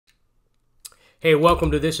Hey, welcome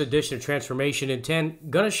to this edition of Transformation in 10.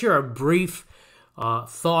 Going to share a brief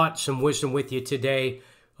thought, some wisdom with you today.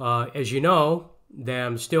 As you know,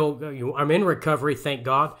 I'm in recovery, thank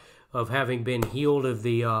God, of having been healed of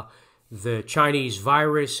the Chinese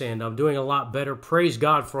virus, and I'm doing a lot better. Praise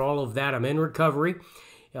God for all of that. I'm in recovery,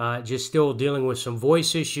 just still dealing with some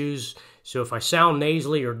voice issues. So if I sound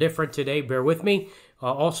nasally or different today, bear with me.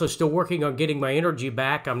 Also still working on getting my energy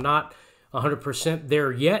back. I'm not 100% there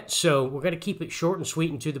yet, so we're going to keep it short and sweet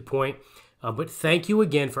and to the point. But thank you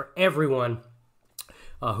again for everyone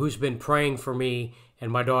who's been praying for me and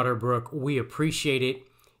my daughter Brooke. We appreciate it,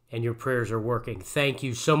 and your prayers are working. Thank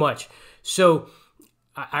you so much. So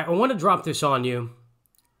I want to drop this on you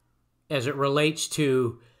as it relates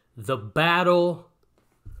to the battle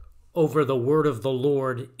over the word of the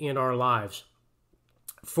Lord in our lives.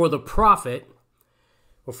 For the prophet,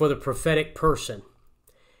 or for the prophetic person,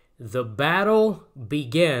 the battle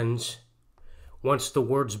begins once the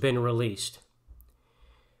word's been released.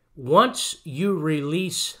 Once you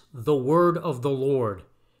release the word of the Lord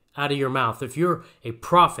out of your mouth, if you're a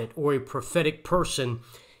prophet or a prophetic person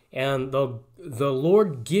and the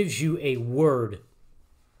Lord gives you a word,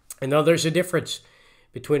 and now there's a difference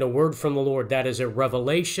between a word from the Lord, that is a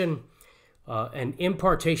revelation, an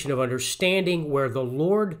impartation of understanding where the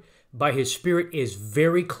Lord by His Spirit is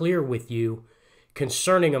very clear with you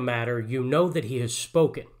concerning a matter. You know that He has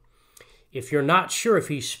spoken. If you're not sure if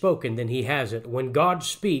He's spoken, then He hasn't. When God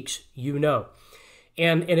speaks, you know.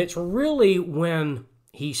 And it's really when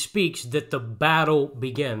He speaks that the battle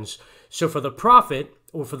begins. So for the prophet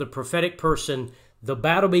or for the prophetic person, the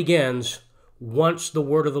battle begins once the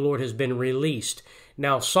word of the Lord has been released.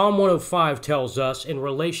 Now, Psalm 105 tells us in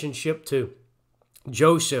relationship to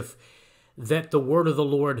Joseph that the word of the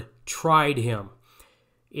Lord tried him.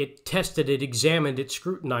 It tested it, examined it,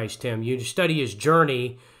 scrutinized him. You study his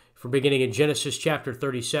journey from beginning in Genesis chapter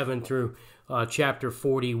 37 through chapter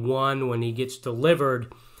 41 when he gets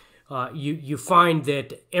delivered. You find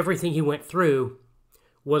that everything he went through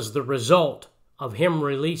was the result of him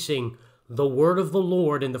releasing the word of the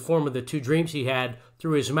Lord in the form of the two dreams he had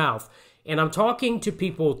through his mouth. And I'm talking to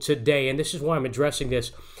people today, and this is why I'm addressing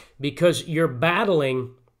this, because you're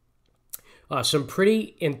battling some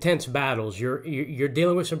pretty intense battles. You're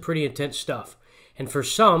dealing with some pretty intense stuff. And for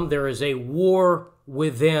some, there is a war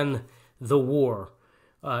within the war.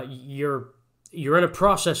 You're in a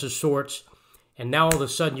process of sorts, and now all of a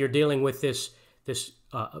sudden you're dealing with this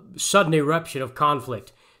sudden eruption of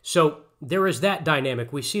conflict. So there is that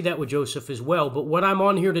dynamic. We see that with Joseph as well. But what I'm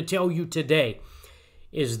on here to tell you today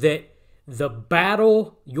is that the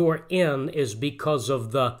battle you're in is because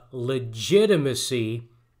of the legitimacy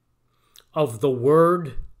of the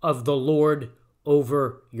word of the Lord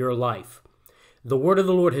over your life. The word of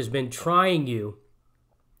the Lord has been trying you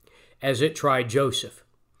as it tried Joseph.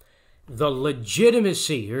 The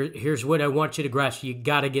legitimacy, here's what I want you to grasp. You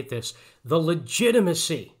got to get this. The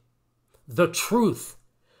legitimacy, the truth,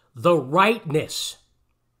 the rightness,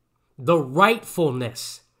 the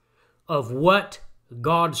rightfulness of what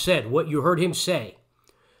God said, what you heard Him say,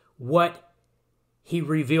 what He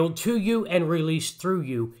revealed to you and released through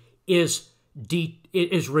you is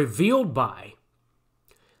revealed by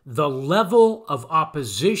the level of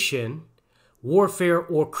opposition, warfare,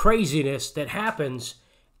 or craziness that happens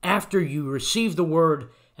after you receive the word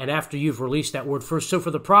and after you've released that word first. So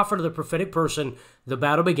for the prophet or the prophetic person, the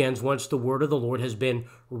battle begins once the word of the Lord has been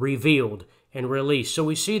revealed and released. So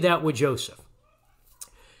we see that with Joseph.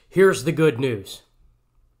 Here's the good news.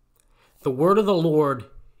 The word of the Lord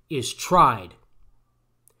is tried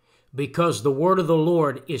because the word of the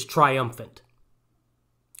Lord is triumphant.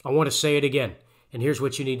 I want to say it again, and here's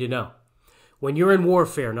what you need to know. When you're in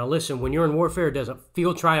warfare, now listen, when you're in warfare, it doesn't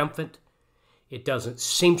feel triumphant. It doesn't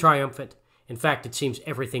seem triumphant. In fact, it seems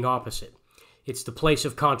everything opposite. It's the place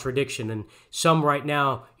of contradiction, and some right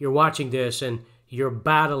now, you're watching this, and you're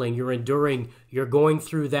battling, you're enduring, you're going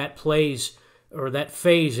through that place or that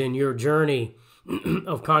phase in your journey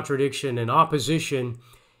of contradiction and opposition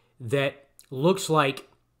that looks like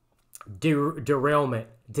derailment,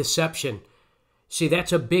 deception. See,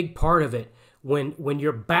 that's a big part of it. When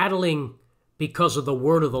you're battling because of the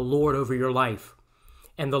word of the Lord over your life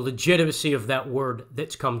and the legitimacy of that word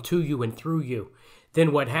that's come to you and through you,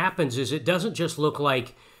 then what happens is it doesn't just look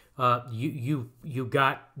like you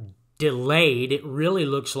got delayed. It really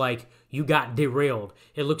looks like you got derailed.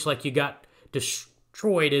 It looks like you got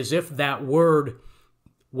destroyed, as if that word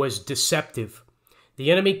was deceptive.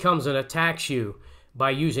 The enemy comes and attacks you by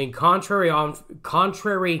using contrary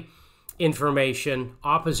information,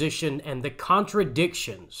 opposition, and the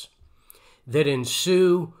contradictions that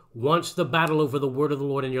ensue once the battle over the word of the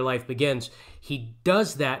Lord in your life begins, he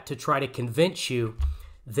does that to try to convince you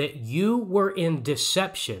that you were in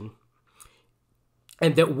deception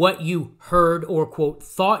and that what you heard or, quote,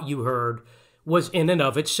 thought you heard was in and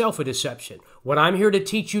of itself a deception. What I'm here to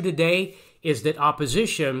teach you today is that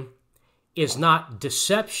opposition is not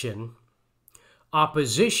deception.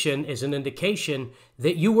 Opposition is an indication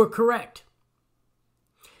that you were correct,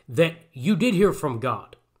 that you did hear from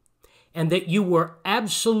God, and that you were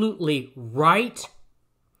absolutely right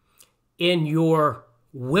in your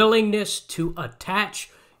willingness to attach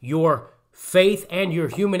your faith and your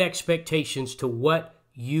human expectations to what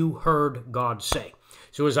you heard God say.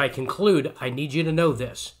 So as I conclude, I need you to know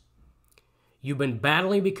this. You've been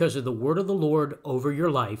battling because of the word of the Lord over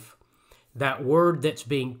your life. That word that's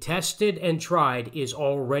being tested and tried is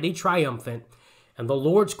already triumphant, and the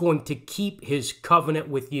Lord's going to keep his covenant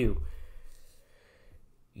with you.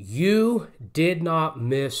 You did not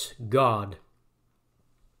miss God.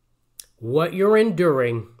 What you're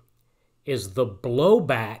enduring is the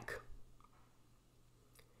blowback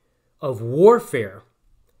of warfare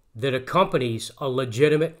that accompanies a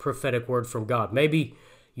legitimate prophetic word from God. Maybe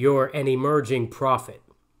you're an emerging prophet.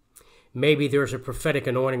 Maybe there's a prophetic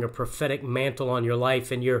anointing, a prophetic mantle on your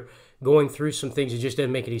life, and you're going through some things that just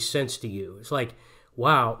didn't make any sense to you. It's like,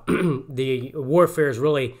 wow, the warfare has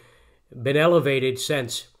really been elevated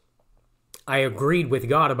since I agreed with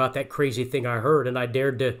God about that crazy thing I heard, and I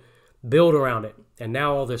dared to build around it. And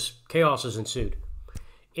now all this chaos has ensued.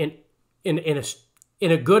 In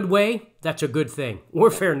a good way, that's a good thing.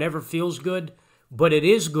 Warfare never feels good, but it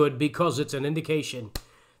is good because it's an indication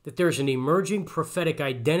that there's an emerging prophetic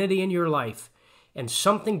identity in your life, and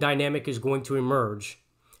something dynamic is going to emerge.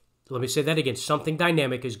 Let me say that again. Something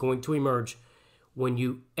dynamic is going to emerge when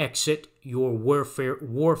you exit your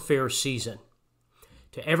warfare season.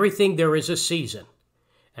 To everything there is a season,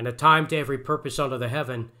 and a time to every purpose under the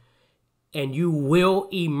heaven, and you will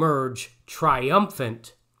emerge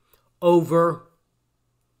triumphant over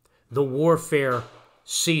the warfare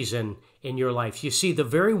season in your life. You see, the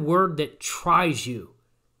very word that tries you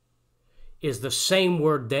is the same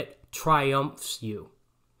word that triumphs you.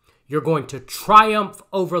 You're going to triumph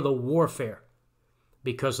over the warfare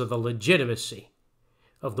because of the legitimacy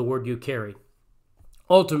of the word you carry.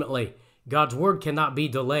 Ultimately, God's word cannot be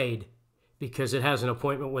delayed because it has an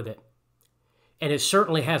appointment with it. And it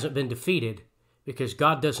certainly hasn't been defeated because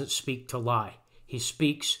God doesn't speak to lie. He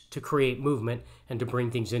speaks to create movement and to bring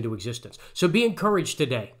things into existence. So be encouraged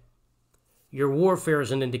today. Your warfare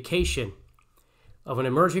is an indication of an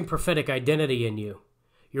emerging prophetic identity in you.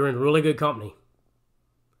 You're in really good company.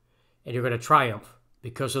 And you're going to triumph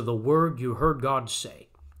because of the word you heard God say.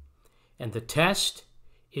 And the test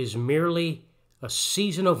is merely a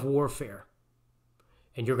season of warfare.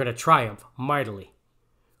 And you're going to triumph mightily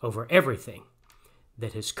over everything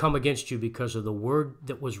that has come against you because of the word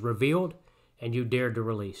that was revealed and you dared to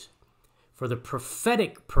release. For the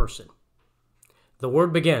prophetic person, the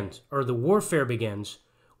word begins, or the warfare begins,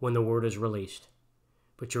 when the word is released.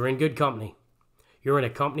 But you're in good company. You're in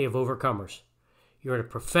a company of overcomers. You're in a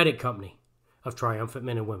prophetic company of triumphant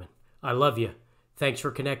men and women. I love you. Thanks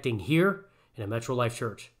for connecting here in a Metro Life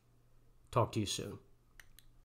Church. Talk to you soon.